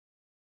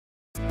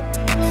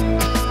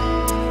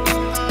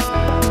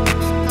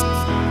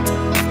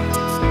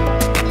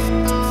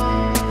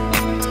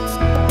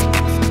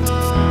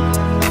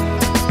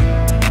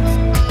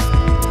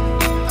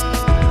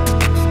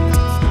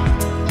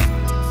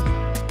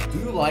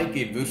you like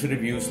a Würfel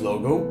Reviews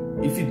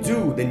logo? If you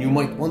do, then you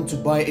might want to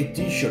buy a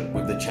t-shirt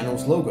with the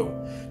channel's logo.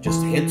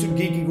 Just head to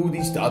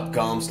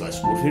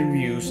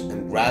geekygoodies.com/würfelreviews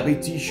and grab a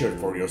t-shirt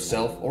for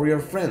yourself or your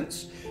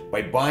friends.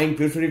 By buying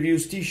Würfel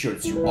Reviews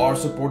t-shirts, you are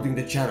supporting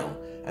the channel,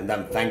 and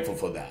I'm thankful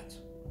for that.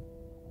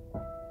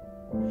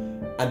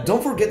 And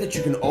don't forget that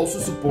you can also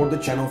support the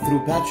channel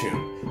through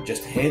Patreon.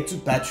 Just head to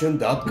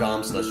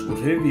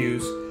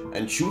patreon.com/würfelreviews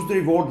and choose the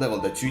reward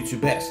level that suits you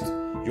best.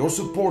 Your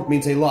support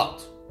means a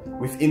lot.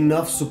 With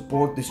enough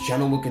support, this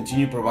channel will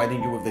continue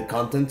providing you with the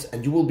content,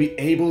 and you will be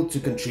able to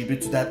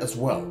contribute to that as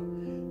well.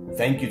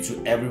 Thank you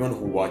to everyone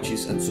who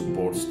watches and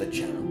supports the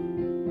channel.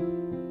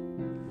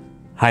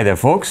 Hi there,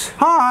 folks.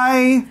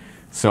 Hi!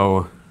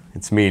 So,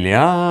 it's me,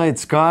 Ilya,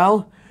 it's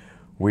Kyle.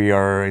 We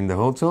are in the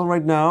hotel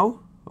right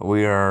now.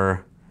 We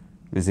are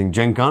visiting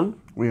Gen Con.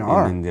 We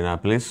are. In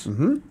Indianapolis.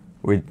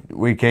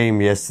 We came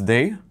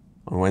yesterday,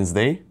 on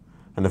Wednesday,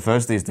 and the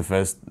first day is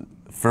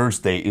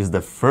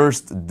the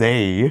first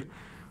day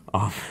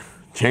of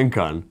Gen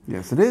Con.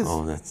 Yes, it is.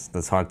 Oh,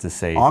 that's hard to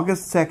say.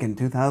 August 2nd,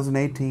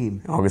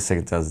 2018. August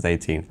 2nd,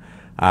 2018.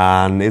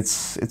 And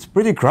it's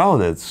pretty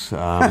crowded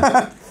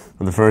on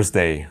the first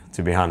day,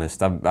 to be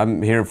honest.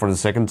 I'm here for the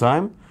second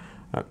time.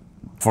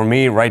 For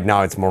me, right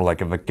now, it's more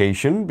like a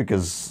vacation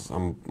because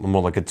I'm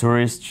more like a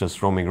tourist,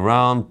 just roaming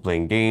around,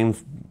 playing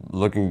games,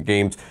 looking at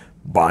games,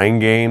 buying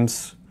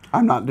games.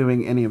 I'm not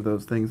doing any of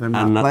those things. I'm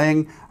not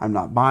playing, I'm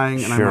not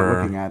buying, and I'm not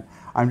looking at.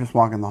 I'm just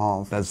walking the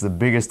halls. That's the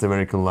biggest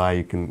American lie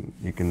you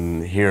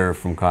can hear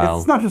from Kyle.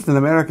 It's not just an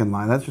American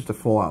lie, that's just a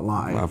full-out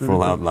lie. A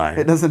full-out lie.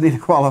 It doesn't need a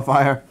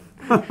qualifier.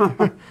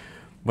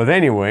 But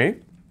anyway,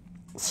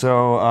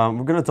 so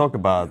we're going to talk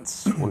about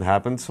what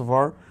happened so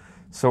far.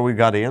 So we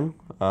got in,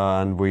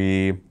 and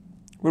we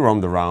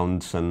roamed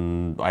around,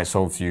 and I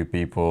saw a few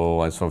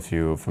people, I saw a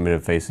few familiar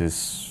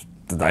faces,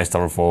 the Dice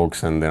Tower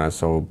folks, and then I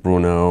saw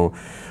Bruno,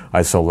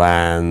 I saw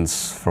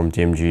Lance from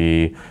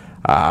TMG,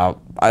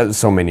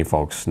 so many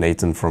folks,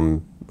 Nathan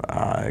from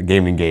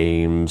Gaming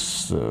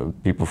Games,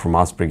 people from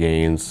Osprey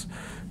Games,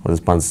 who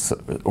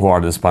are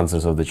the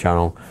sponsors of the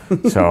channel.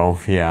 So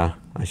yeah,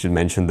 I should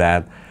mention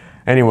that.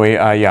 Anyway,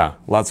 yeah,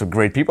 lots of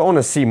great people. I want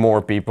to see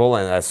more people,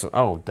 and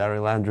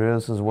Daryl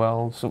Andreas as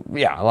well. So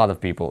yeah, a lot of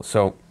people.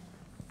 So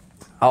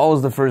how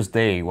was the first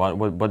day?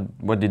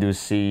 What did you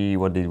see?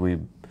 What did we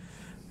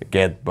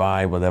get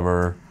by?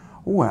 Whatever.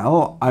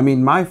 Well, I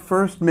mean, my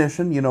first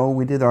mission,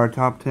 we did our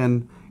top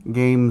 10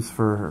 games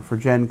for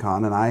Gen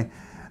Con, and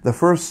the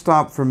first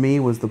stop for me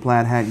was the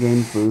Plaid Hat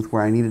Games booth,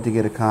 where I needed to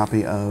get a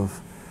copy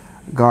of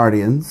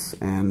Guardians,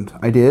 and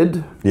I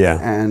did. Yeah.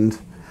 And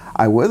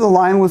the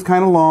line was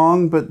kind of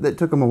long, but it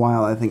took them a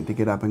while, I think, to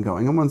get up and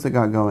going. And once it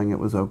got going, it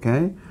was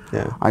okay.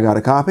 Yeah. I got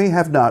a copy.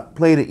 Have not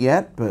played it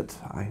yet, but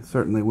I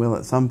certainly will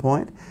at some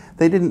point.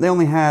 They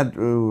only had,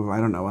 I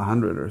don't know,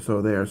 100 or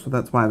so there, so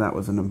that's why that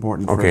was an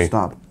important first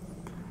stop.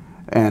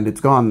 And it's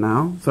gone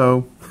now,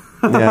 so.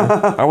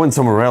 Yeah, I went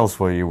somewhere else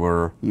where you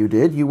were. You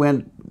did. You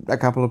went a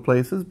couple of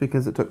places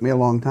because it took me a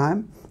long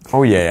time.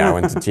 Oh yeah, I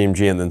went to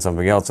TMG and then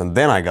something else, and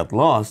then I got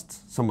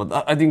lost.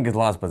 I didn't get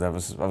lost, but I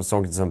was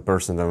talking to some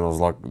person, and I was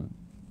like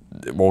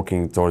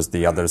walking towards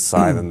the other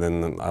side, and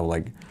then I was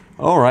like,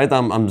 all right,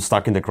 I'm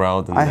stuck in the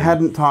crowd. And I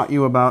hadn't taught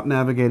you about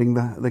navigating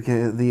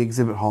the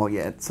exhibit hall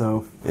yet,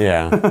 so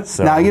yeah.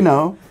 So now you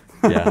know.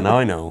 Yeah, now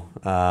I know.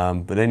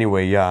 But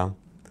anyway, yeah,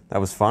 that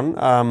was fun.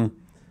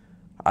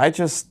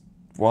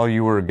 While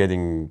you were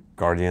getting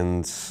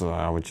Guardians,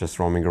 I was just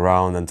roaming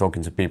around and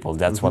talking to people.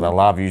 That's what I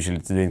love usually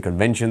to do in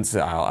conventions.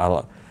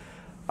 I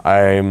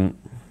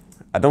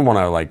don't want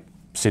to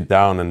sit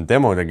down and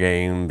demo the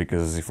game,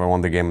 because if I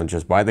want the game, I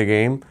just buy the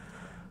game.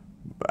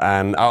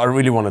 And I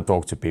really want to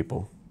talk to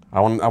people. I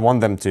want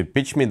them to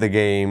pitch me the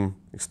game,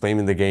 explain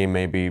me the game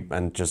maybe,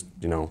 and just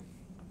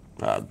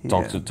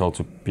talk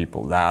to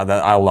people.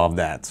 I love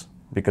that,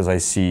 because I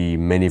see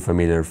many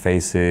familiar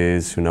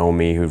faces who know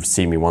me, who've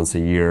seen me once a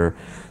year.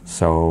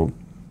 So,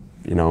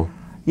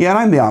 Yeah, and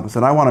I'm the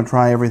opposite. I want to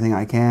try everything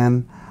I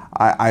can.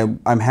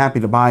 I'm happy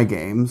to buy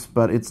games,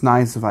 but it's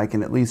nice if I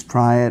can at least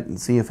try it and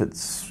see if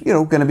it's,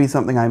 going to be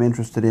something I'm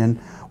interested in.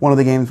 One of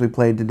the games we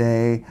played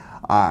today,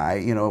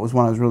 it was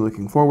one I was really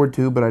looking forward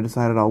to, but I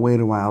decided I'll wait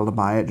a while to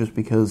buy it, just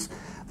because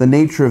the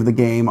nature of the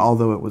game,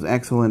 although it was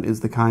excellent,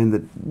 is the kind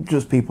that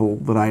just people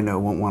that I know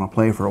won't want to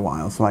play for a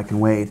while, so I can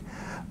wait.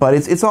 But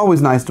it's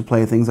always nice to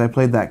play things. I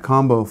played that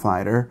Combo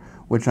Fighter,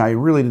 which I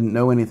really didn't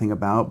know anything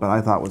about, but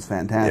I thought was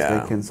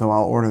fantastic, and so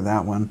I'll order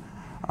that one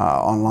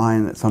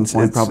online at some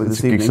point, probably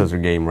this evening. It's a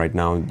Kickstarter game right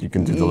now. You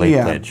can do the late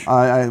pledge.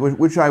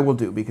 Which I will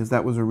do, because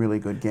that was a really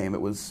good game.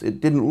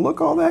 It didn't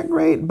look all that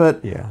great,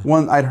 but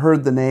I'd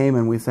heard the name,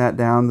 and we sat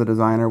down. The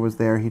designer was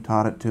there. He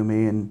taught it to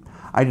me, and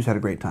I just had a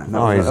great time.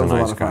 He's a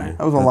nice guy.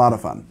 That was a lot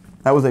of fun.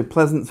 That was a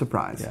pleasant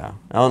surprise. Yeah,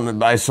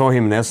 I saw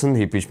him in Essen.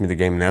 He pitched me the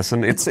game in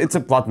Essen. It's a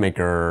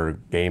Plotmaker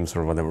Games,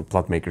 or whatever.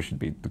 Plotmaker should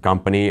be the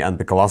company, and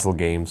the Colossal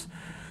Games.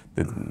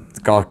 The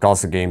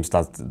Colossal Games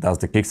does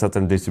the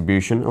Kickstarter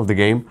distribution of the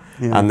game,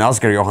 and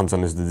Oskar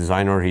Johansson is the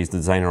designer. He's the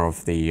designer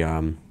of the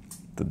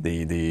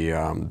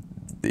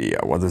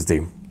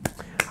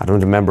I don't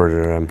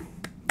remember.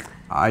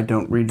 I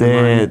don't read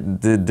your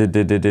mind.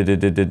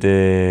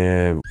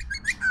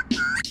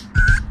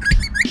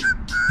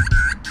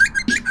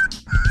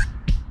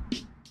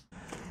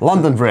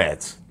 London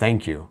Reds.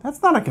 Thank you.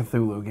 That's not a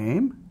Cthulhu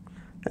game.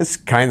 It's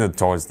kind of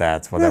towards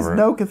that, whatever. There's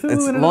no Cthulhu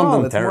it's in it London at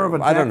all. It's more of a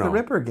Jack the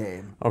Ripper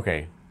game.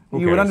 Okay.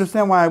 You would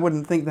understand why I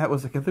wouldn't think that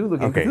was a Cthulhu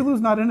game. Okay.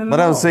 Cthulhu's not in it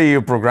but at all. I'll say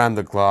you program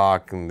the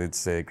clock, and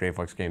it's a Grey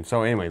Fox game.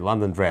 So anyway,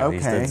 London Dread. Okay.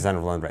 He's the designer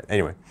of London Dread.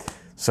 Anyway,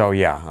 so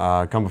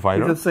yeah, Combo Fighter.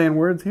 You're just saying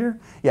words here?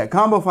 Yeah,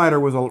 Combo Fighter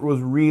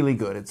was really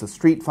good. It's a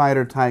Street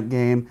Fighter type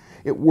game.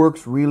 It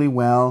works really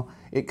well.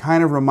 It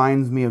kind of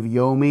reminds me of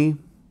Yomi.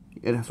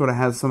 It sort of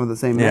has some of the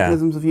same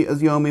mechanisms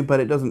as Yomi, but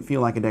it doesn't feel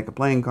like a deck of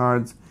playing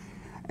cards.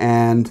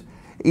 And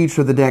each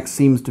of the decks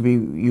seems to be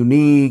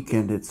unique,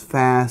 and it's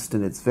fast,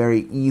 and it's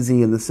very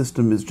easy, and the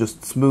system is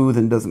just smooth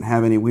and doesn't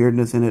have any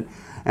weirdness in it.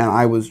 And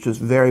I was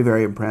just very,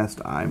 very impressed.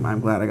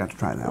 I'm glad I got to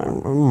try that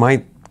one. I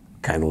might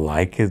kind of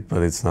like it,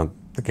 but it's not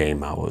the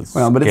game I was.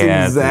 Well, but it's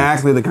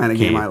exactly the kind of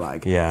game I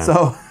like. Yeah.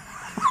 So.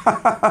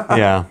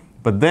 Yeah.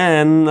 But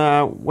then,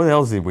 what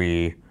else did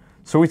we...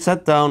 So we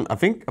sat down, I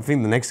think the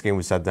next game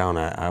we sat down,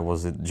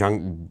 was it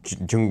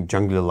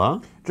Jungli-La?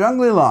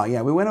 Jungli-La,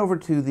 yeah. We went over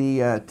to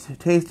the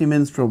Tasty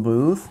Minstrel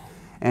booth,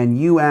 and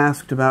you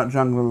asked about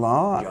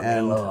Jungli-La,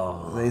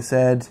 and they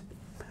said,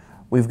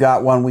 we've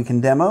got one we can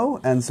demo,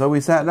 and so we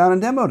sat down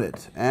and demoed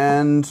it.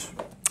 And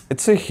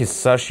it's a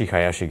Hisashi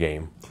Hayashi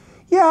game.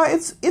 Yeah,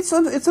 it's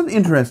an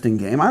interesting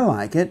game. I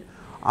like it.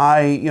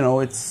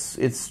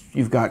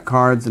 You've got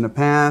cards in a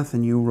path,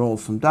 and you roll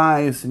some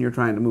dice, and you're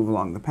trying to move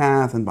along the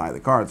path and buy the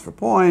cards for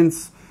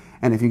points.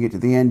 And if you get to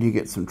the end, you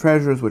get some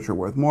treasures, which are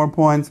worth more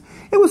points.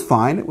 It was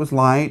fine. It was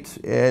light.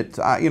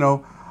 The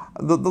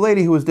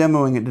lady who was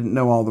demoing it didn't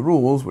know all the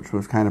rules, which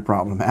was kind of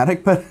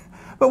problematic. But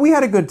we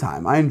had a good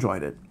time. I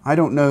enjoyed it. I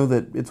don't know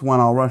that it's one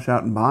I'll rush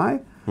out and buy,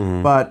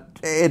 but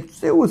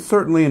it was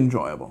certainly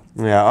enjoyable.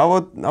 Yeah, I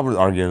would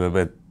argue a little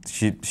bit.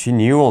 She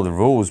knew all the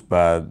rules,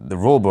 but the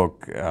rule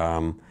book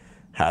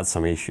had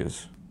some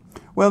issues.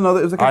 Well, no,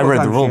 there's a couple I read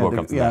of the rule book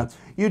after that.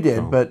 You did,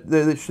 so. But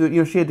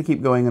she had to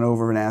keep going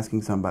over and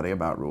asking somebody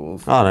about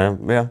rules. Oh no,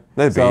 yeah,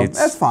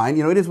 that's fine.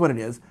 It is what it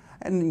is,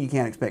 and you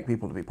can't expect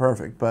people to be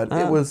perfect. But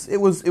it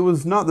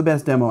was not the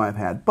best demo I've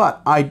had.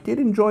 But I did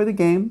enjoy the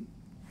game.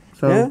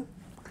 So yeah,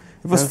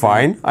 it was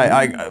fine.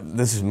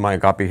 This is my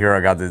copy here. I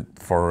got it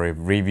for a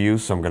review,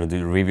 so I'm gonna do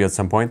the review at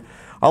some point.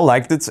 I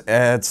liked it.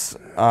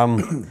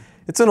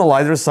 It's on a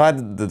lighter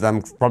side that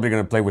I'm probably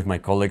going to play with my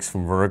colleagues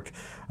from work.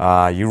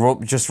 You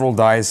just roll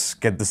dice,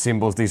 get the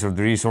symbols, these are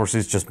the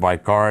resources, just buy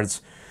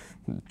cards,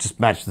 just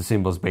match the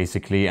symbols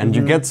basically. And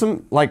you get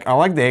some, I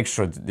like the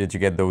extra that you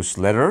get those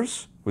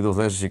letters. With those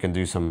letters you can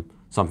do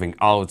something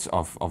out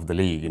of the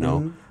league,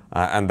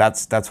 and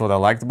that's what I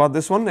liked about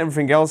this one.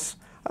 Everything else,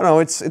 I don't know,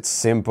 it's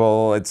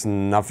simple, it's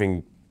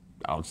nothing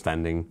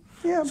outstanding.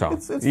 Yeah, so,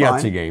 it's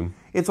Yahtzee fine. Game.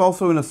 It's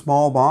also in a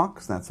small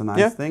box, that's a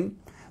nice thing.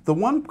 The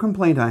one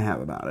complaint I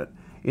have about it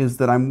is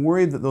that I'm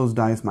worried that those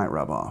dice might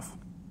rub off.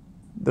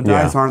 The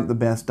dice aren't the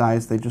best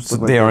dice. They just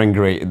look like they are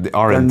engraved.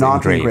 They're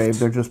not engraved.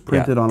 They're just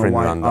printed on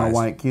a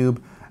white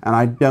cube. And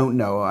I don't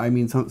know. I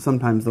mean,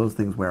 sometimes those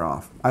things wear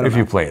off. If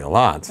you play it a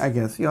lot, I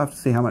guess you'll have to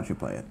see how much you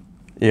play it.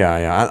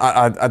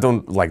 Yeah. I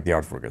don't like the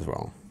artwork as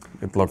well.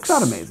 It looks. It's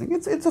not amazing.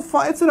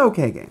 It's an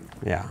okay game.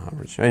 Yeah,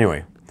 average.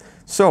 Anyway,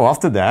 so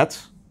after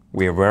that,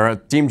 we were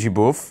at Team G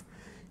booth.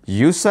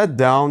 You sat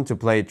down to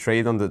play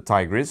Trade on the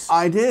Tigris.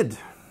 I did.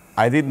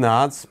 I did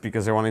not,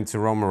 because I wanted to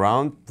roam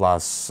around.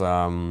 Plus,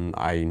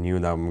 I knew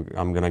that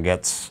I'm going to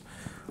get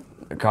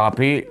a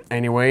copy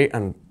anyway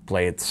and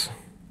play it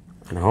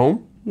at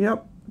home.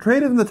 Yep.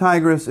 Trade on the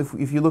Tigris,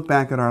 if you look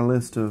back at our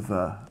list of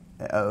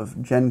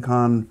Gen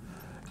Con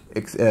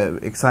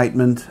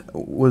excitement,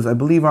 was, I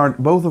believe,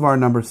 both of our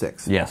number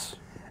 6. Yes.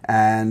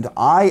 And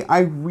I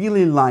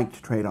really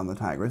liked Trade on the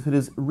Tigris. It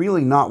is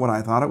really not what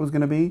I thought it was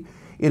going to be.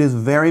 It is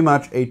very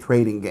much a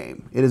trading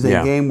game. It is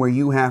a game where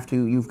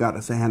you've got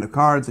a hand of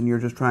cards and you're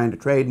just trying to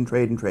trade and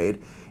trade and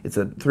trade. It's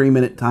a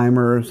 3-minute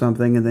timer or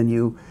something, and then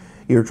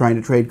you're trying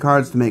to trade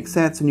cards to make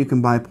sets, and you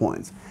can buy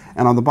points.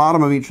 And on the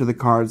bottom of each of the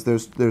cards,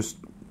 there's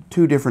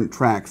 2 different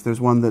tracks. There's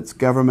one that's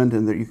government,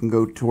 and that you can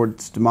go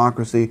towards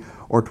democracy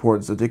or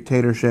towards a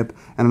dictatorship,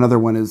 and another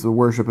one is the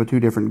worship of 2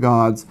 different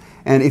gods.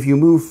 And if you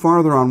move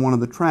farther on one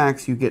of the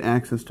tracks, you get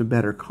access to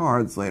better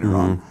cards later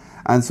on.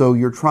 And so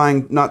you're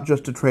trying not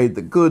just to trade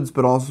the goods,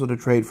 but also to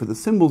trade for the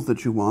symbols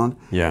that you want.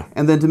 Yeah.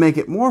 And then to make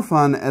it more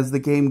fun, as the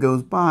game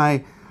goes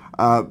by,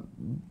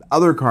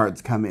 other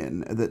cards come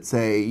in that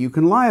say you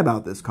can lie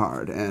about this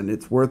card and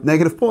it's worth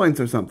negative points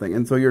or something.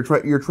 And so you're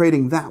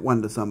trading that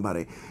one to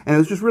somebody. And it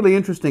was just really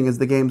interesting as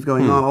the game's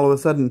going on. All of a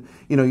sudden,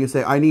 you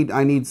say, I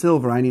need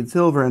silver,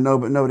 and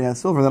nobody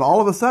has silver. And then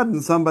all of a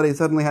sudden, somebody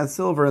suddenly has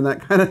silver, and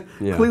that kind of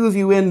clues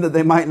you in that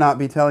they might not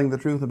be telling the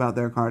truth about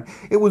their card.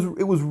 It was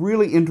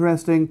really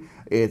interesting.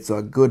 It's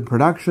a good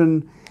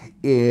production.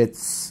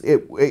 6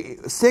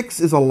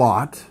 is a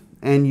lot.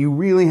 And you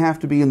really have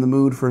to be in the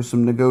mood for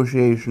some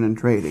negotiation and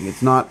trading.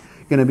 It's not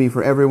going to be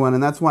for everyone,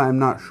 and that's why I'm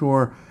not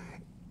sure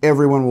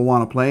everyone will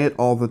want to play it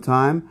all the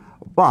time.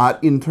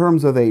 But in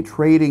terms of a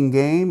trading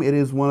game, it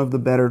is one of the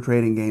better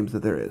trading games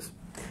that there is.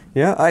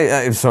 Yeah,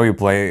 I saw you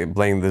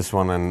playing this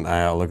one, and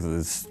I looked at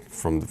this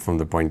from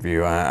the point of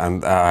view,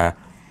 and I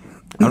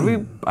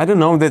don't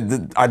know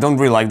that I don't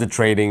really like the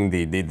trading,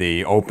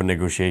 the open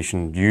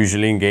negotiation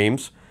usually in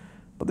games,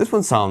 but this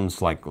one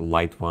sounds like a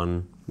light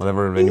one.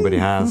 Whatever anybody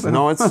has,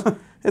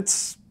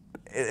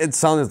 it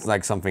sounded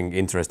like something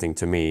interesting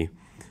to me.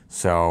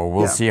 So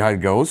we'll see how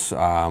it goes.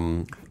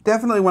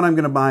 Definitely one I'm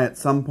going to buy at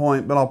some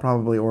point, but I'll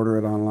probably order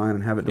it online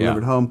and have it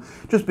delivered home,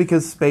 just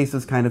because space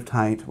is kind of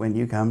tight when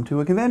you come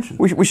to a convention.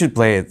 We should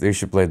play it. We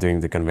should play it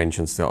during the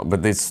convention still,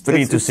 but it's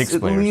 3 to 6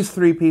 players. At least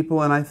 3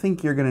 people, and I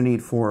think you're going to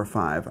need 4 or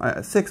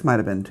 5. 6 might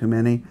have been too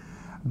many,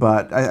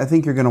 but I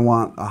think you're going to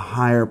want a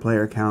higher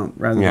player count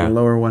rather than a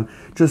lower one,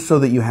 just so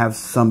that you have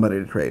somebody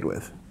to trade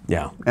with.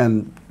 Yeah.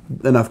 And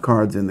enough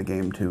cards in the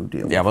game to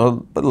deal with. Yeah,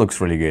 well, but it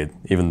looks really good,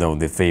 even though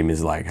the theme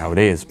is like how it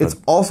is. But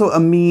it's also a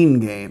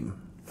mean game.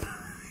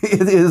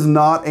 It is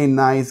not a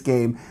nice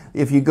game.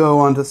 If you go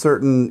onto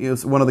certain,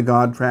 one of the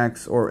God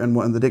tracks and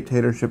one of the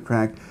dictatorship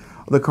track,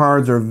 the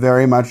cards are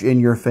very much in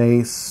your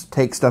face,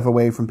 take stuff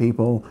away from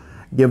people,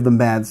 give them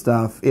bad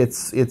stuff.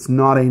 It's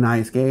not a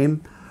nice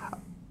game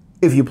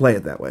if you play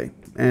it that way.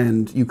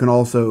 And you can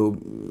also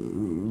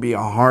be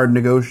a hard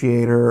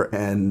negotiator,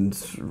 and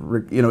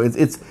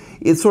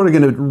it's sort of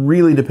going to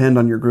really depend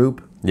on your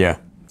group. Yeah.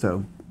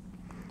 So.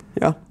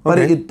 Yeah.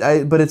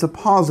 Okay. But it's a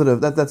positive.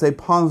 That's a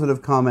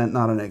positive comment,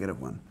 not a negative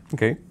one.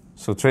 Okay.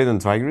 So trade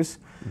and Tigris.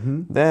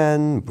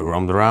 Then we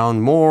roamed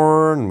around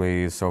more, and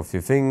we saw a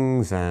few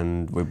things,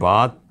 and we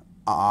bought.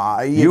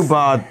 You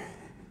bought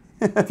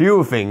a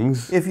few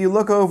things. If you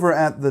look over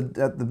at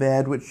the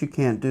bed, which you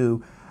can't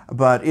do,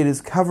 but it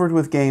is covered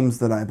with games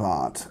that I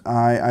bought.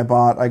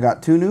 I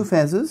got 2 new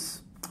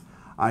fezzes.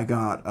 I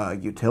got a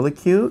Utilic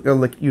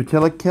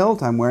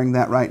kilt. I'm wearing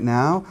that right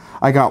now.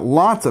 I got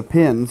lots of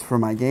pins for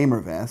my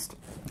gamer vest.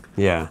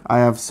 Yeah. I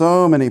have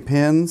so many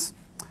pins.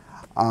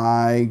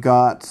 I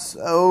got,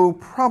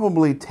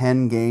 probably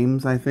 10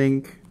 games, I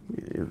think.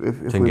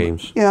 10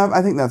 games. Yeah,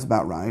 I think that's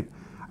about right.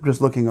 I'm just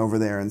looking over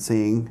there and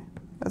seeing.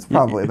 That's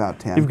probably about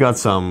 10. You've got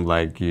some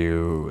that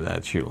you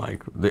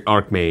like. The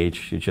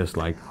Archmage, you just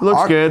like,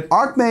 looks good.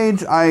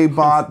 Archmage I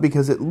bought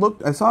because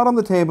I saw it on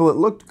the table, it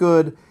looked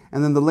good,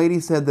 and then the lady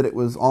said that it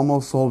was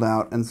almost sold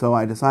out, and so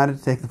I decided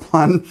to take the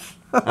plunge.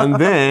 And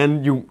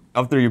then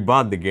after you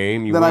bought the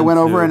game, I went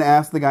over and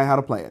asked the guy how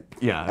to play it.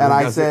 Yeah. And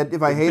I said,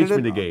 if I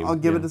hated it, I'll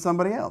give it to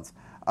somebody else.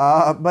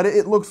 But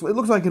it looks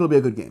like it'll be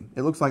a good game.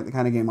 It looks like the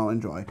kind of game I'll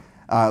enjoy.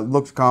 It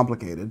looks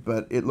complicated,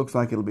 but it looks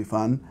like it'll be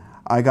fun.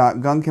 I got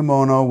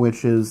Gunkimono,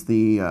 which is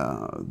the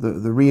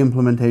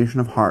re-implementation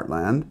of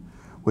Heartland,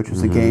 which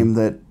is a game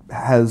that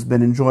has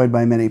been enjoyed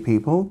by many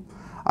people.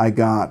 I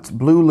got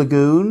Blue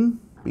Lagoon,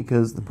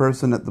 because the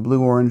person at the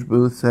Blue-Orange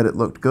booth said it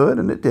looked good,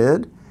 and it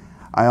did.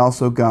 I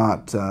also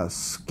got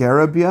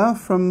Scarabia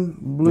from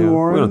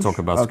Blue-Orange. We're going to talk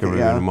about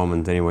Scarabia in a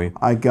moment anyway.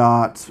 I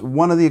got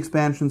one of the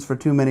expansions for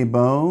Too Many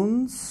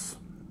Bones.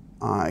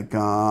 I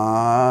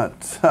got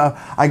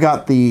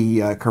the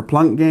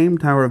Kerplunk game,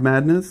 Tower of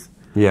Madness.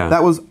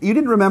 Yeah. You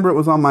didn't remember it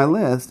was on my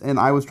list, and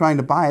I was trying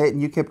to buy it,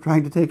 and you kept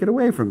trying to take it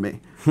away from me.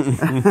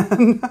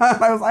 And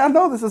I was like,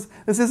 no,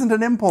 this isn't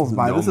an impulse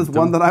buy. This is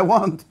one that I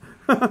want.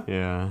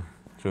 Yeah,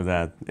 true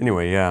that.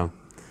 Anyway, yeah.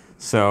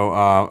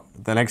 So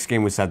the next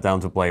game we sat down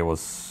to play was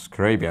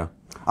Scarabia.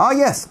 Oh,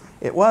 yes,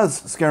 it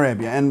was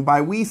Scarabia. And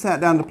by we sat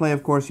down to play,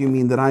 of course, you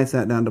mean that I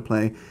sat down to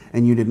play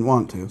and you didn't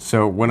want to.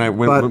 So when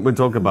we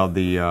talk about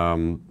the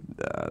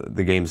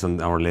games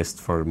on our list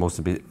for most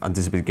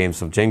anticipated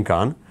games of Gen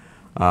Con,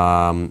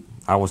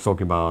 I was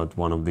talking about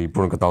one of the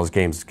Bruno Catal's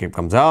games that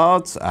comes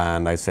out,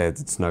 and I said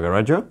it's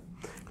Nagaraja.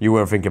 You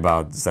were thinking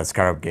about that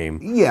Scarab game.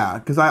 Yeah,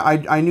 because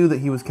I knew that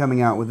he was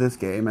coming out with this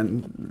game,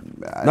 and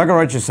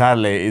Nagaraja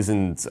sadly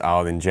isn't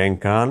out in Gen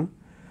Con.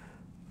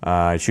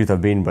 It should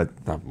have been, but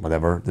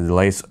whatever, the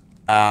delays.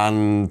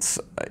 And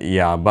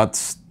yeah, but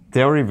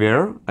Theory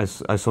Ver, I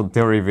saw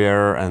Theory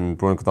Ver and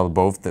Bruno Catal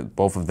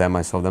both of them.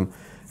 I saw them,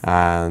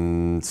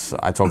 and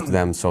I talked to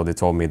them. So they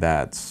told me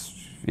that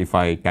if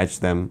I catch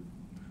them,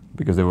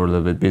 because they were a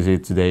little bit busy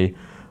today,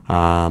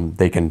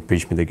 they can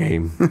pitch me the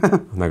game,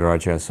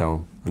 Nagaraja.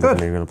 So I'm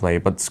definitely going to play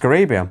it. But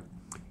Scarabia,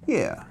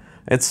 yeah,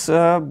 it's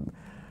it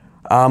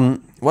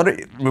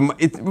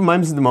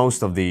reminds me the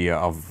most of the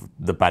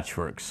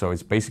Patchwork. So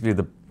it's basically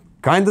the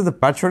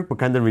Patchwork, but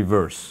kind of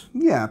reverse.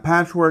 Yeah,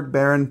 Patchwork,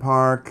 Barren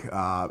Park,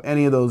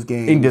 any of those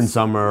games. Indian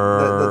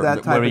Summer, that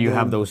type where of you game.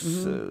 have those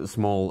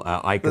small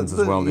icons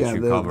as well that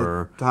you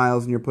cover. The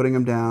tiles, and you're putting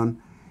them down.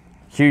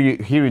 Here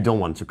you don't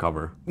want to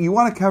cover. You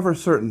want to cover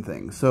certain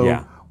things.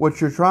 So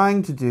what you're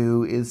trying to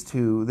do is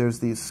there's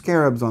these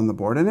scarabs on the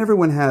board, and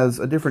everyone has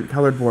a different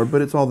colored board,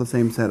 but it's all the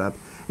same setup.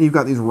 And you've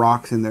got these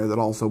rocks in there that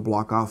also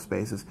block off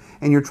spaces.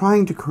 And you're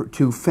trying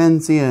to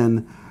fence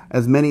in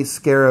as many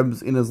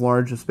scarabs in as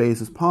large a space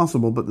as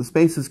possible, but the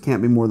spaces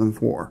can't be more than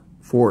four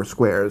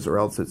squares, or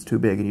else it's too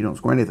big and you don't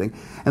score anything.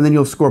 And then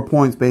you'll score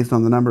points based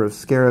on the number of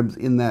scarabs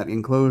in that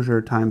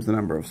enclosure times the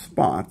number of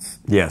spots.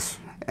 Yes.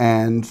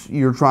 and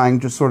you're trying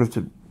just sort of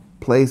to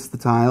place the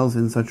tiles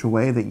in such a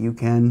way that you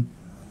can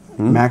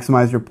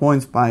maximize your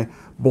points by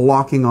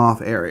blocking off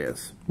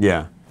areas.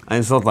 Yeah, and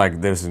it's not like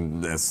there's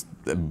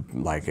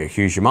like a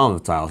huge amount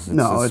of tiles. It's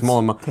No, a it's small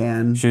amount.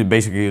 10. You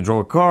basically draw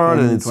a card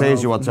 10, and it 12.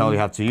 says you what tile you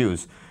have to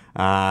use.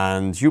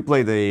 And you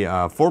play the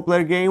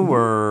 4-player game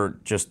where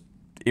just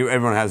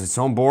everyone has its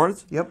own board.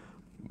 Yep.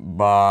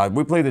 But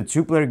we played the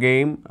 2-player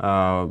game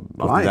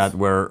after that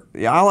where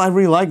I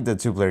really like the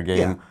 2-player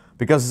game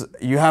because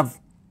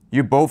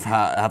you both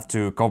have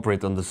to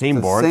cooperate on the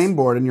same board. Same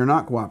board, and you're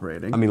not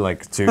cooperating. I mean,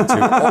 like to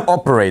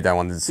operate. I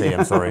wanted to say.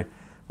 I'm sorry.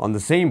 On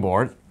the same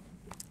board,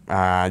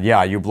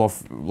 you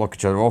block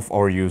each other off,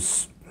 or you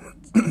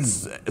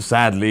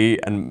sadly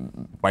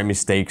and by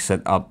mistake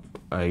set up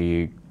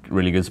a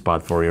really good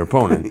spot for your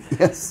opponent.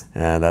 Yes.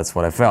 And that's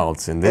what I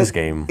felt in this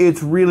game.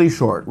 It's really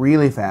short,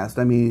 really fast.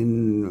 I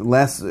mean,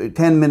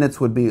 10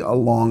 minutes would be a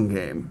long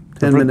game.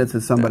 10 minutes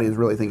is somebody is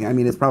really thinking. I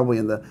mean, it's probably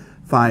in the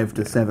 5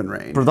 to 7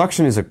 range.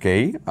 Production is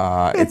okay.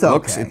 It's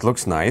okay. It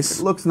looks nice.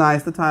 It looks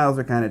nice. The tiles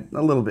are kind of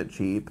a little bit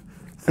cheap,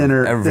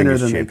 thinner than they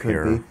cheap could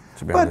here, be.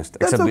 to be But honest.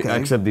 that's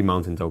Except the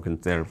mountain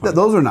tokens there.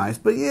 Those are nice,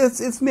 but yeah,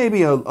 it's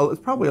maybe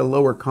it's probably a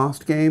lower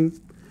cost game.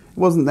 It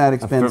wasn't that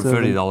expensive.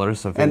 $30,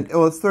 I think. And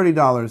it's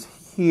 $30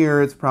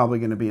 here. It's probably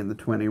going to be in the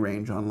 20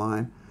 range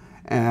online,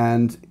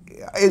 and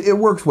it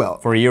works well.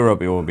 For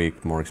Europe, it will be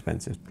more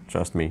expensive.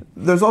 Trust me.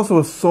 There's also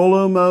a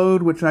solo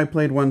mode, which I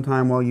played one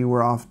time while you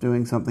were off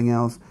doing something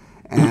else,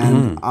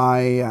 and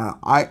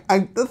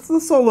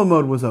the solo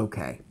mode was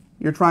okay.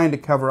 You're trying to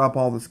cover up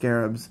all the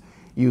scarabs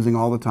using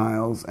all the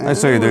tiles. And I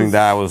saw you doing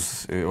that.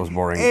 It was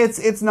boring.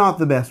 It's not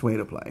the best way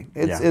to play.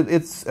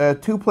 It's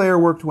 2-player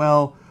worked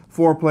well.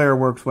 4-player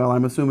works well.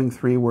 I'm assuming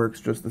 3 works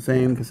just the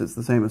same because it's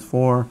the same as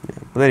 4. Yeah.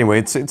 But anyway,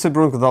 it's a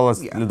Bruno Catala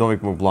Ludovic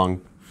Montblanc.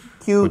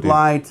 Cute,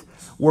 light,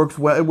 works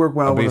well. It worked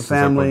well with a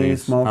family,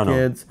 small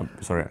kids.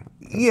 Sorry.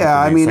 Yeah,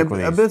 I mean,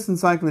 Abyss and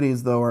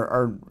Cyclades though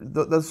are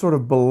that sort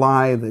of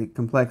belie the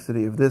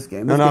complexity of this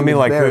game. This game I mean is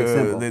like very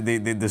simple.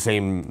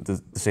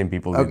 the same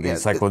people did the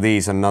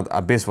Cyclades, and not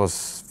Abyss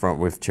was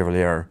with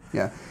Chevalier.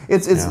 Yeah,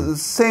 it's the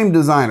same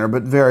designer,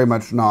 but very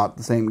much not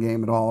the same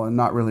game at all, and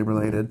not really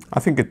related. I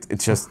think it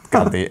just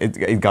got the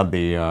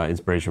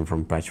inspiration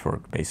from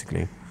Patchwork,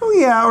 basically. Oh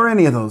yeah, or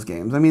any of those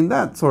games. I mean,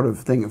 that sort of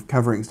thing of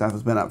covering stuff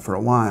has been up for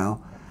a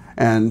while.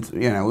 And,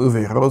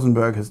 Uwe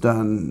Rosenberg has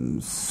done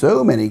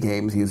so many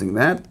games using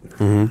that.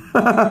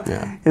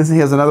 He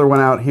has another one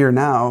out here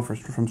now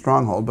from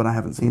Stronghold, but I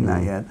haven't seen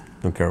that yet.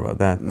 Don't care about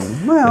that.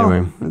 Well,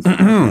 anyway.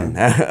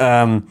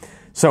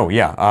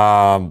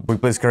 We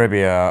played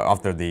Scarabia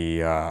after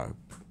the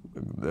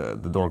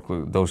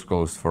doors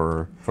closed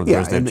for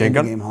Thursday in the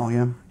game hall,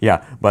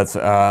 Yeah, but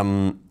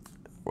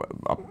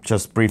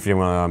just briefly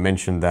want to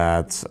mention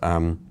that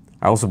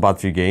I also bought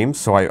 3 games.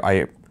 So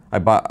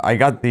I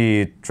got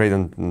the Trade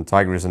on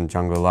Tigris and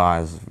Shangri-La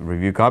as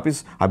review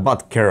copies. I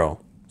bought Kero,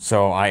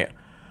 so I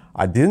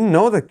didn't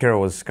know that Kero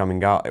was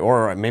coming out,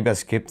 or maybe I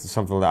skipped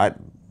something like that.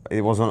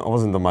 It wasn't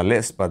on my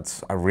list,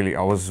 but I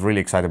was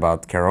really excited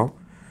about Kero,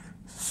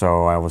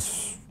 so I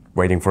was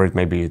waiting for it.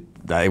 Maybe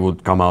that it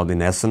would come out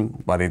in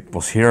Essen, but it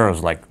was here. I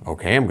was like,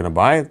 okay, I'm gonna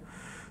buy it.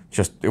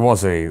 It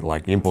was a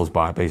impulse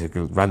buy,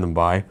 basically random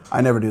buy.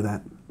 I never do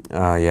that.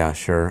 Yeah,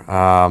 sure.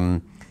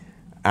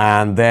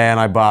 And then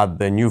I bought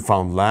the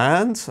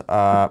Newfoundland,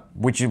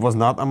 which it was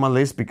not on my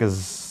list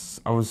because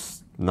I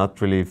was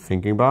not really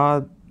thinking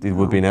about it. It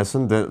would be in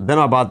Essen. Then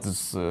I bought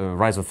this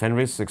Rise of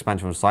Fenris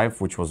expansion from Scythe,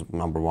 which was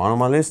number 1 on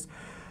my list.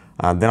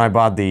 And then I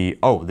bought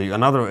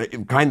another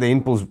kind of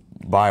impulse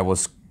buy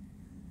was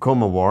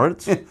Coma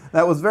Ward.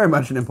 That was very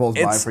much an impulse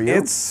buy for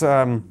you.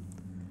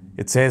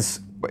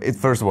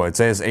 First of all, it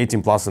says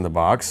 18 plus in the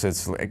box.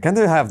 It kind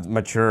of have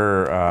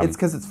mature. It's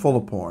because it's full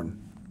of porn.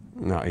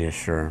 No, yeah,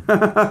 sure.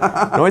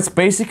 No,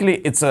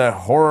 it's a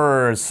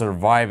horror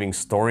surviving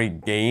story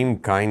game,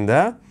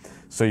 kinda.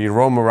 So you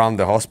roam around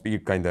the hospital,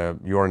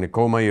 you're in a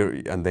coma,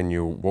 and then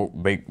you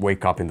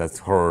wake up in that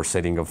horror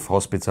setting of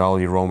hospital.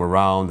 You roam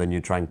around, and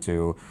you're trying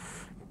to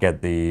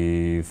get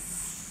the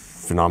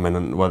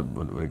phenomenon. What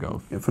do we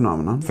go?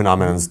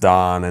 Phenomenon's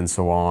done, and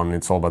so on.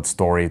 It's all about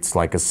story. It's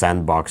like a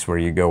sandbox where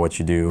you go, what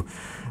you do,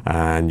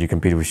 and you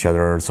compete with each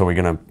other. So we're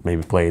gonna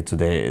maybe play it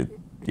today.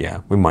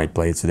 Yeah, we might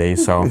play it today.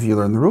 So if you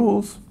learn the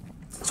rules.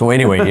 So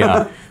anyway,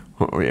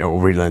 we'll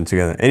relearn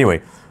together.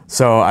 Anyway,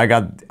 so I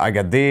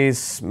got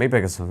this. Maybe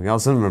I got something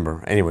else. I don't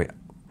remember. Anyway,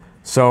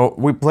 so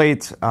we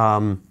played.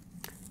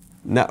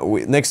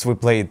 Next we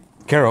played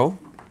Kero.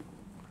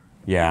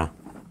 Yeah.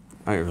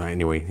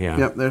 Anyway, yeah.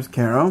 Yep. There's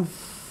Kero.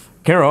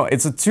 Kero.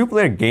 It's a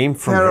 2-player game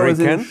from Kero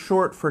Hurricane. is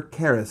short for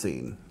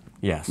kerosene.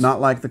 Yes. Not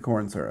like the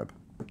corn syrup.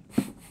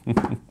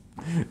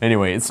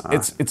 Anyway, it's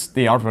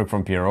the artwork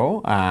from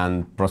Pierrot,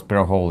 and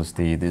Prospero Hall is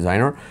the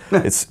designer.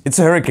 It's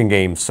a Hurricane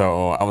game,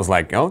 so I was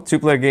like,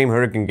 2-player game,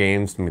 Hurricane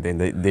games. They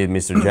did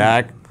Mr.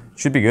 Jack,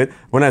 should be good.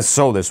 When I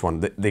saw this one,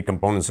 the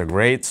components are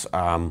great,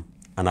 and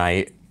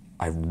I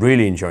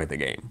really enjoyed the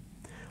game.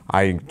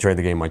 I enjoyed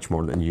the game much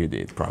more than you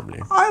did,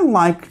 probably. I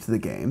liked the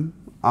game.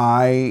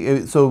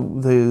 So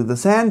the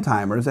sand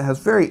timers, it has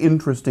very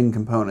interesting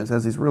components. It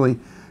has these really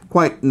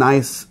quite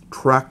nice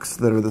trucks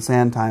that are the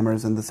sand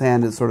timers, and the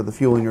sand is sort of the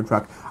fuel in your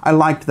truck. I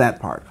liked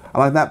that part. I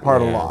liked that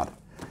part a lot.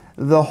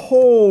 The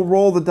whole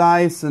roll the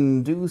dice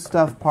and do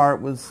stuff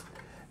part was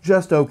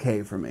just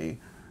okay for me.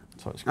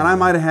 So and I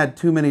might have had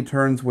too many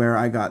turns where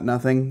I got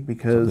nothing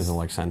because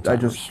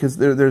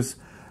there's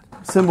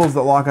symbols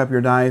that lock up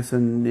your dice,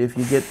 and if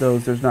you get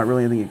those, there's not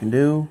really anything you can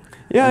do.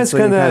 Yeah, and it's so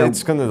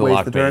kind of the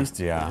lock based,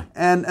 yeah.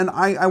 And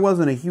I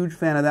wasn't a huge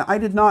fan of that. I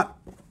did not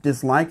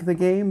dislike the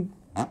game,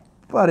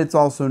 but it's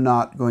also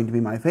not going to be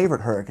my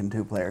favorite Hurricane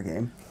 2-player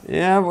game.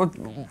 Yeah,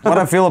 what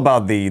I feel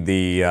about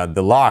the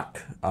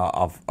lock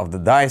of the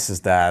dice is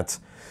that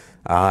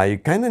you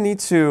kind of need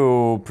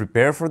to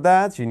prepare for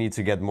that. You need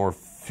to get more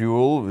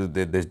fuel,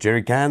 the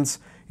jerry cans,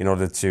 in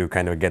order to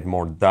kind of get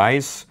more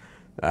dice.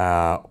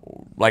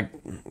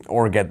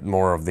 Or get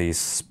more of these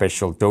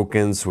special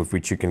tokens with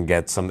which you can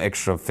get some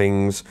extra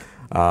things,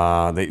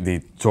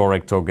 the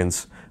Torek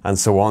tokens and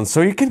so on.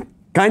 So you can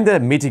kind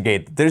of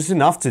mitigate. There's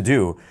enough to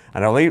do,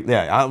 and I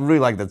really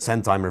like that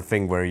sand timer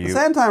thing where you. The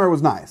sand timer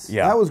was nice.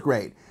 Yeah, that was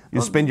great.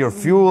 You spend your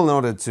fuel in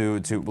order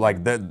to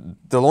like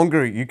the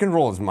longer you can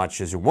roll as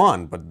much as you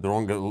want, but the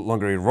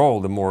longer you roll,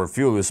 the more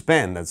fuel you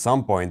spend. At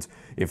some point,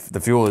 if the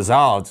fuel is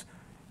out,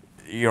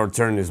 your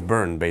turn is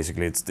burned,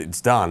 basically.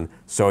 It's done.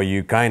 So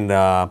you kind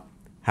of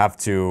have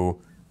to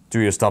do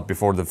your stuff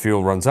before the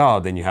fuel runs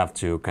out. Then you have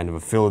to kind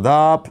of fill it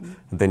up.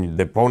 And then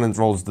the opponent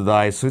rolls the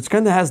dice. So it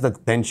kind of has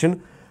that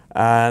tension.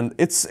 And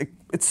it's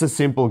a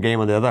simple game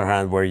on the other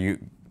hand, where you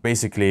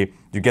basically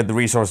you get the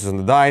resources on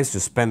the dice, you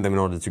spend them in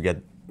order to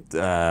get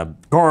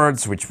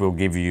cards, which will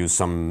give you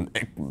some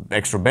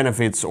extra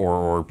benefits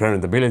or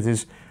permanent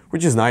abilities,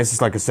 which is nice.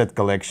 It's like a set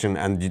collection,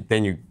 and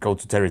then you go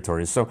to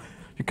territories. So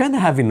you kind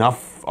of have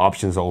enough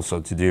options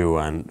also to do,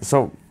 and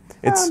so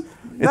it's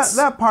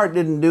that part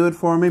didn't do it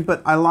for me.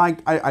 But I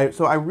liked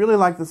so I really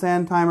liked the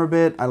sand timer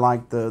bit. I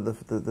liked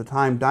the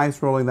time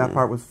dice rolling. That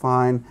part was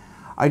fine.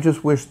 I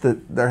just wish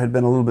that there had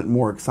been a little bit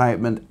more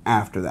excitement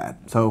after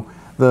that. So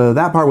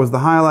that part was the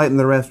highlight, and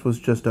the rest was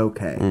just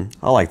okay.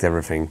 I liked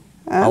everything.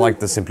 I like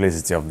the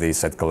simplicity of the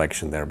set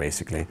collection there,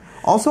 basically.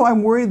 Also,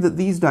 I'm worried that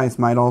these dice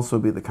might also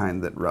be the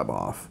kind that rub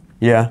off.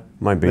 Yeah,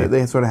 might be.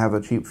 They sort of have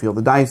a cheap feel.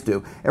 The dice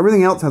do.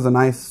 Everything else has a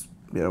nice,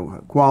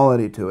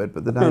 quality to it,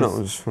 but the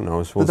dice. Who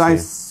knows? We'll the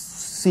dice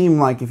see. seem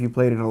like if you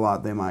played it a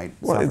lot, they might.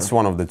 Well, suffer. it's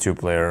one of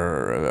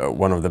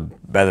the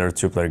better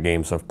two-player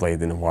games I've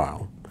played in a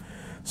while.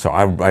 So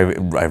I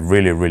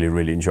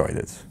really enjoyed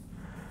it.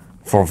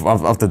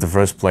 After the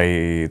first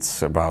play,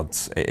 it's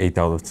about 8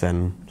 out of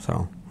 10.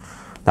 So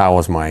that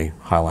was my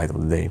highlight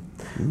of the day.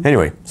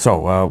 Anyway,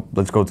 so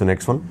let's go to the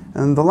next one.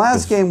 And the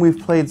last game we've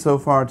played so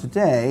far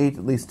today,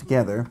 at least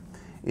together,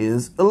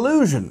 is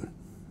Illusion.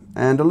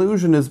 And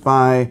Illusion is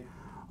by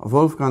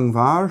Wolfgang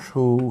Warsch,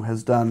 who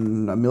has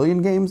done 1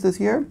 million games this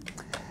year.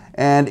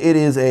 And it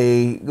is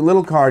a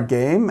little card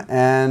game,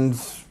 and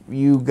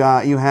you've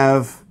got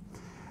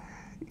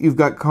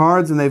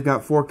cards, and they've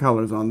got 4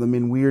 colors on them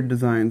in weird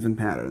designs and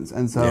patterns.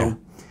 And so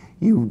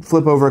you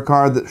flip over a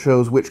card that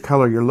shows which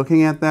color you're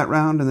looking at that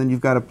round, and then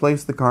you've got to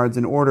place the cards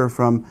in order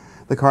from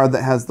the card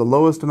that has the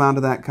lowest amount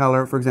of that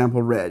color. For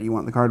example, red. You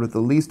want the card with the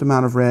least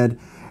amount of red,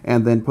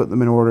 and then put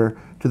them in order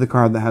to the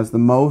card that has the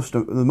most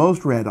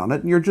red on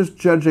it. And you're just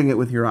judging it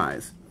with your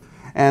eyes.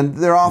 And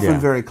they're often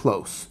very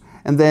close.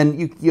 And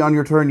then on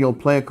your turn, you'll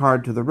play a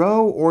card to the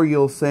row, or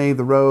you'll say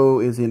the row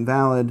is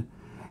invalid,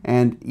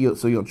 and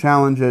you'll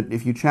challenge it.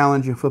 If you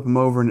challenge, you flip them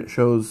over, and it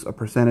shows a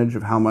percentage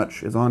of how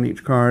much is on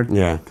each card.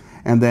 Yeah.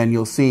 And then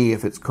you'll see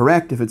if it's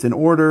correct. If it's in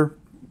order,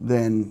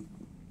 then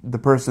the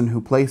person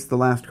who placed the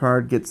last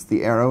card gets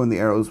the arrow, and the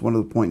arrow is one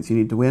of the points you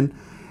need to win.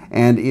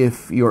 And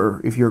if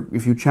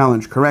you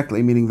challenge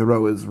correctly, meaning the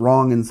row is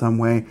wrong in some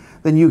way,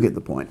 then you get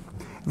the point.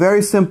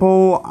 Very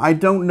simple. I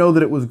don't know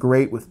that it was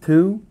great with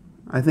 2.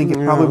 I think it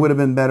probably would have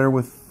been better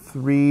with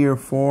 3 or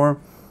 4.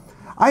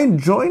 I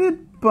enjoyed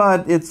it,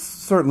 but it's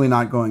certainly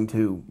not going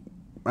to.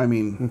 I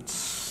mean,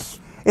 it's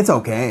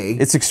okay.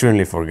 It's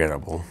extremely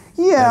forgettable.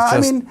 Yeah, I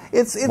mean,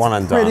 it's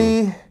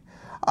pretty. Done.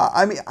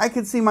 I mean, I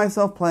could see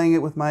myself playing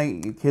it with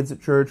my kids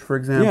at church, for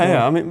example.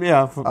 Yeah. I mean,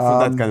 for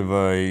that kind of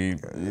a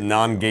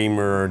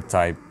non-gamer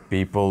type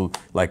people,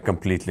 like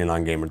completely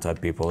non-gamer type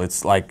people,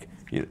 it's like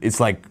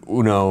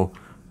Uno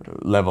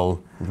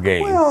level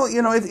game. Well,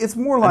 it's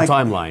more like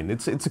timeline.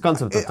 It's a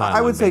concept of timeline.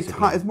 I would say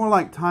it's more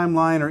like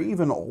Timeline or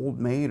even Old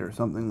Maid or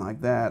something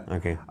like that.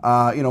 Okay.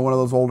 One of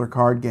those older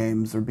card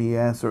games or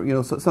BS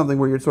or something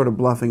where you're sort of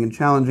bluffing and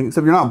challenging.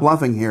 Except you're not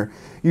bluffing here.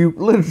 You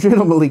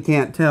legitimately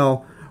can't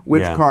tell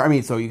which card. I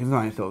mean, so you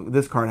can tell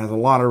this card has a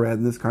lot of red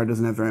and this card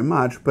doesn't have very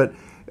much. But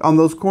on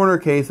those corner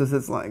cases,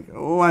 it's like,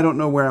 I don't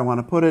know where I want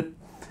to put it.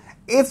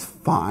 It's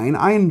fine.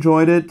 I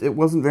enjoyed it. It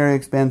wasn't very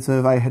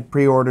expensive. I had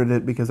pre-ordered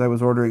it because I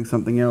was ordering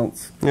something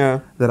else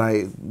that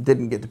I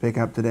didn't get to pick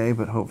up today,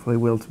 but hopefully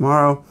will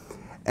tomorrow.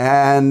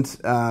 And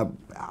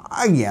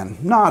again,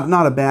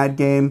 not a bad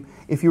game.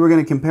 If you were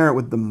going to compare it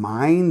with The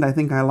Mind, I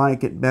think I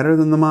like it better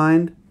than The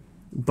Mind.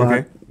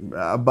 But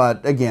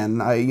But again,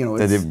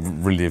 They're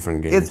really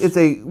different games.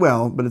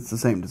 But it's the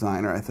same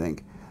designer, I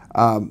think,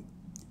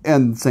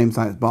 and same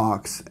size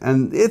box.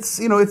 And it's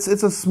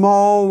a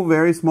small,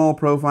 very small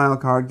profile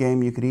card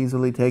game. You could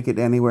easily take it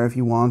anywhere if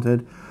you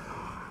wanted.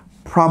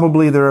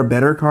 Probably there are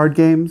better card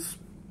games,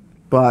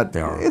 but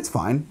it's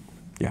fine.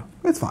 Yeah,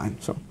 it's fine.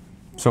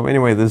 So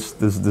anyway, this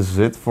is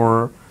it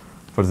for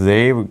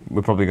today.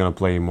 We're probably gonna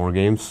play more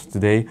games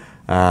today,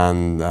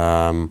 and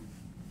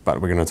but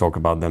we're gonna talk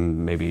about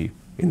them maybe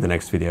in the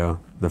next video,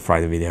 the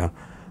Friday video.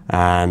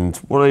 And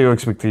what are your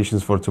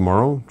expectations for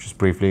tomorrow? Just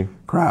briefly.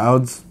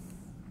 Crowds.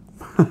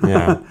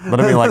 Yeah, but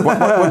I mean, like,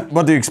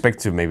 what do you expect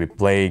to maybe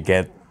play,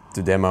 get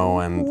to demo,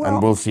 and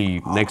we'll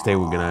see. Next day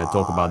we're gonna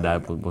talk about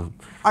that.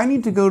 I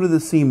need to go to the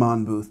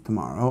CMON booth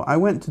tomorrow. I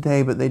went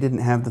today, but they didn't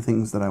have the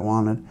things that I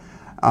wanted.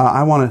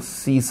 I want to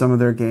see some of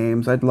their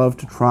games. I'd love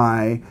to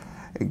try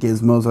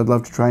Gizmos. I'd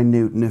love to try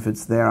Newton if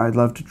it's there. I'd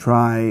love to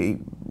try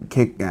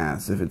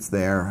Kick-Ass if it's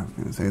there. I'm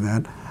going to say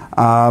that.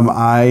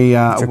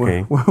 It's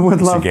okay.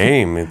 Would love it's a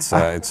game. It's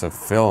a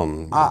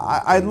film.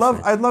 I'd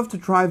love to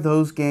try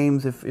those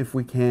games if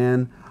we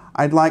can.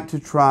 I'd like to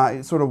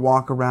try, sort of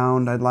walk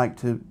around. I'd like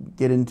to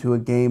get into a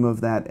game of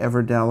that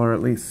Everdell, or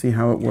at least see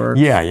how it works.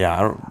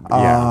 Yeah.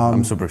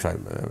 I'm super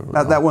excited.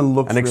 That one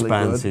looks really good.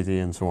 And Expand City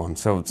and so on.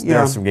 So there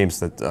are some games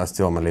that are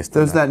still on my list.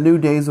 There's that new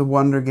Days of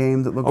Wonder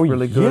game that looks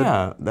really good.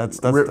 Yeah, that's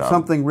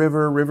something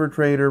River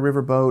Trader,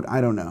 Riverboat. I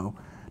don't know.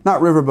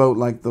 Not Riverboat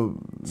like the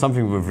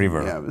something with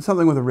river. Yeah,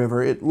 something with a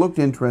river. It looked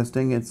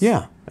interesting. It's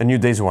a new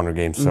Days of Wonder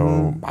game.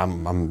 So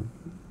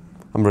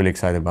I'm really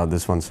excited about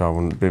this one. So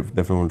I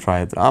definitely want to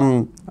try it.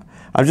 I'm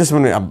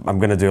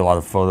gonna do a lot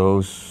of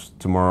photos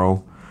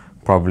tomorrow,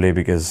 probably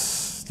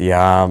because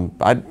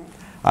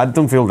I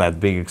don't feel that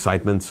big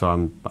excitement. So I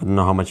don't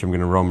know how much I'm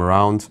gonna roam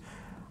around.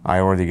 I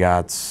already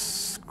got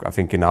I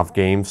think enough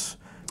games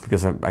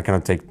because I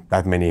cannot take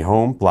that many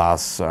home.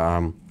 Plus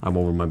I'm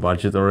over my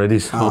budget already.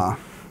 So.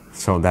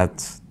 So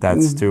that's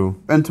too.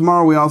 And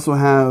tomorrow we also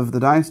have the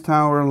Dice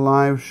Tower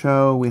live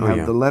show. We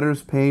have the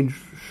Letters Page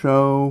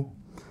show.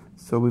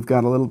 So we've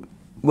got a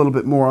little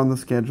bit more on the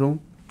schedule.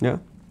 Yeah,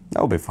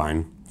 that'll be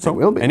fine. So it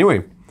will be.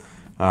 Anyway,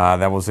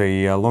 that was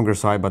a longer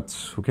side, but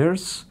who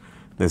cares?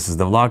 This is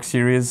the vlog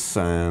series,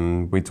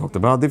 and we talked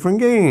about different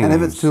games. And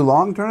if it's too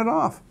long, turn it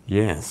off.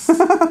 Yes.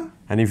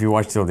 And if you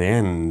watch till the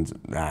end,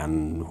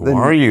 and who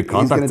are you?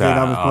 Contact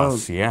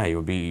us. Yeah,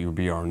 you'll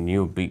be our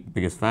new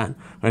biggest fan.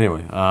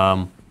 Anyway,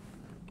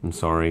 I'm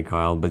sorry,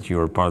 Kyle, but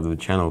you're part of the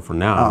channel for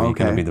now. You're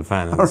going to be the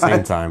fan at the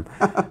same time.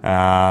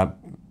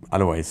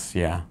 Otherwise,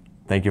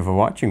 thank you for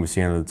watching. We'll see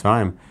you another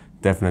time.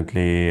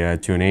 Definitely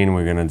tune in.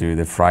 We're going to do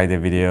the Friday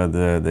video,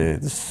 the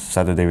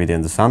Saturday video,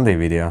 and the Sunday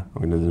video.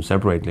 We're going to do them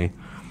separately.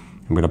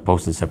 I'm going to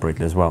post them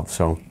separately as well.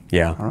 So,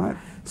 yeah. All right.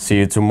 See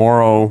you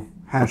tomorrow.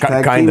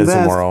 Hashtag kind of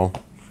tomorrow.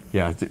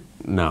 Yeah.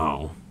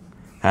 No.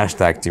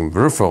 Hashtag Team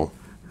Würfel.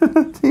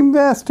 Team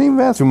Best.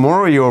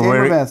 Tomorrow you're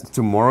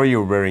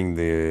wearing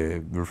the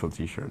Würfel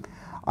t-shirt.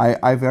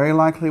 I very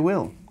likely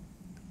will.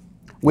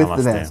 With Namaste.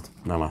 the vest.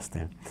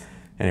 Namaste.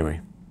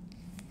 Anyway,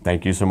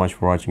 thank you so much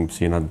for watching.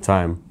 See you another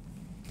time.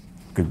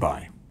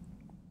 Goodbye.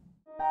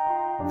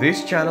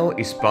 This channel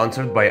is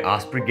sponsored by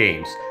Osprey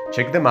Games.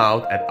 Check them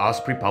out at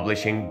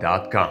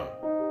ospreypublishing.com.